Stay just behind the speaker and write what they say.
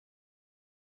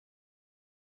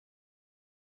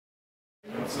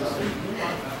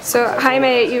So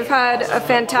Jaime, you've had a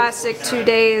fantastic 2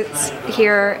 days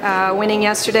here, winning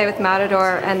yesterday with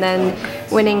Matador and then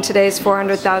winning today's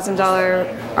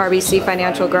 $400,000 RBC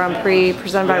Financial Grand Prix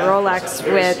presented by Rolex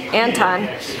with Anton.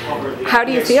 How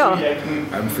do you feel?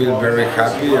 I feel very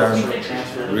happy.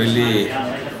 I'm really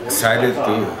excited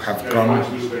to have come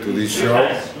to this show.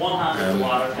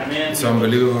 It's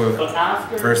unbelievable.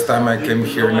 First time I came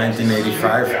here in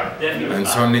 1985 and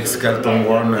saw Nick Skelton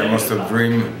won. I must have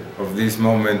dreamed of this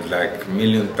moment like a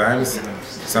million times.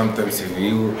 Sometimes if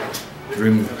you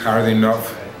dream hard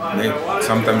enough,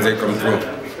 sometimes they come true.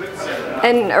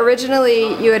 And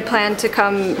originally you had planned to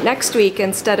come next week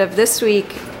instead of this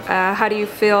week. How do you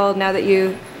feel now that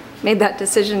you made that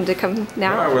decision to come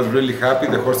now? I was really happy.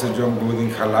 The horses jumped good in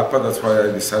Jalapa. That's why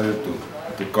I decided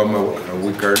to come a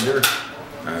week earlier.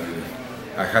 And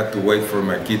I had to wait for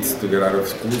my kids to get out of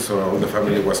school, so all the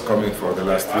family was coming for the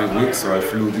last 3 weeks. So I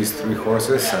flew these 3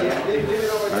 horses, and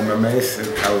I'm amazed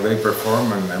at how they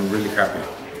perform, and I'm really happy.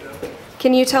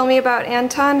 Can you tell me about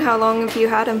Anton? How long have you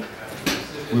had him?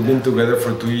 We've been together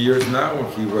for 2 years now.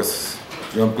 He was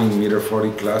jumping meter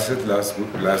 40 classes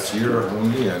last year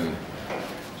only, and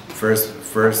first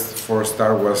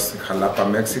 4-star was Jalapa,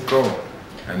 Mexico,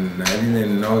 and I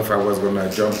didn't know if I was gonna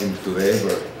jump him today,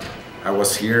 but I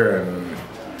was here and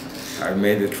I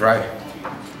made it try.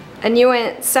 And you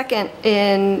went second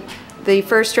in the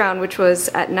first round, which was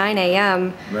at 9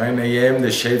 a.m. 9 a.m. the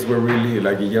shades were really,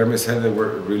 like Guillermo said, they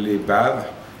were really bad.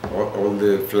 All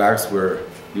the flags were,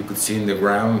 you could see in the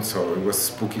ground, so it was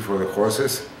spooky for the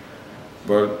horses.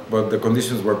 But the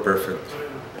conditions were perfect.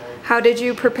 How did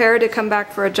you prepare to come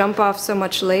back for a jump off so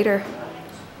much later?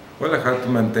 Well, I had to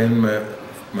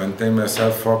maintain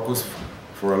myself focused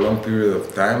for a long period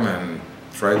of time and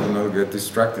try to not get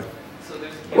distracted.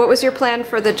 What was your plan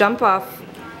for the jump off?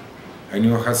 I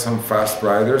knew I had some fast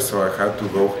riders, so I had to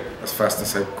go as fast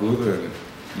as I could and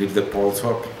leave the poles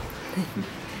up.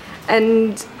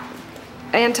 And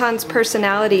Anton's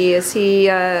personality, is he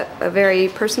a very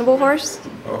personable horse?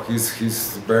 Oh,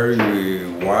 he's very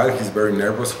wild, he's a very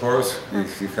nervous horse.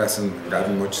 He hasn't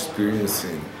gotten much experience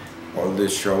in all the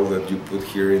show that you put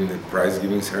here in the prize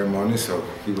giving ceremony, so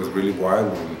he was really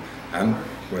wild. And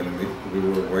when we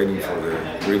were waiting for the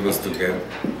ribbons to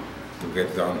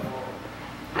get done.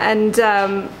 And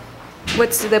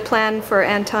what's the plan for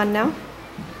Anton now?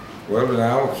 Well,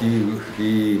 now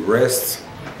he rests.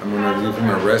 I'm going to give him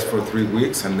a rest for 3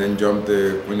 weeks and then jump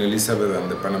the Queen Elizabeth and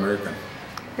the Pan American.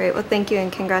 Great. Well, thank you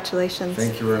and congratulations.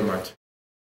 Thank you very much.